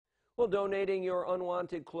Well, donating your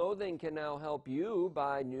unwanted clothing can now help you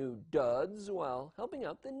buy new duds while helping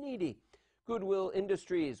out the needy. Goodwill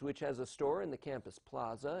Industries, which has a store in the campus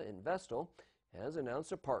plaza in Vestal, has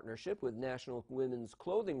announced a partnership with national women's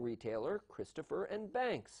clothing retailer Christopher &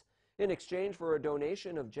 Banks. In exchange for a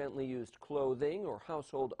donation of gently used clothing or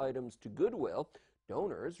household items to Goodwill,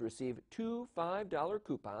 donors receive two $5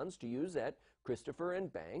 coupons to use at Christopher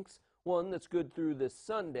 & Banks, one that's good through this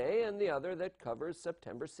Sunday and the other that covers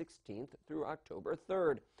September 16th through October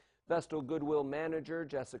 3rd. Vestal Goodwill manager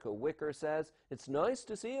Jessica Wicker says it's nice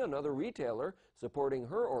to see another retailer supporting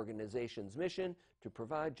her organization's mission to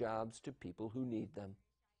provide jobs to people who need them.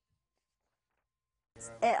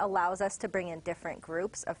 It allows us to bring in different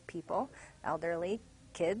groups of people, elderly,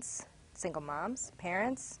 kids, single moms,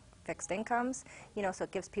 parents, fixed incomes, so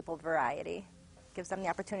it gives people variety. Gives them the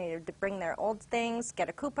opportunity to bring their old things, get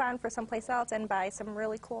a coupon for someplace else, and buy some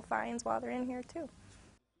really cool finds while they're in here too.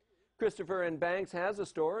 Christopher & Banks has a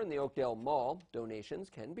store in the Oakdale Mall. Donations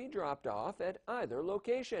can be dropped off at either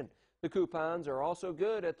location. The coupons are also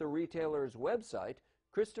good at the retailer's website,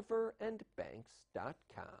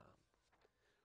 christopherandbanks.com.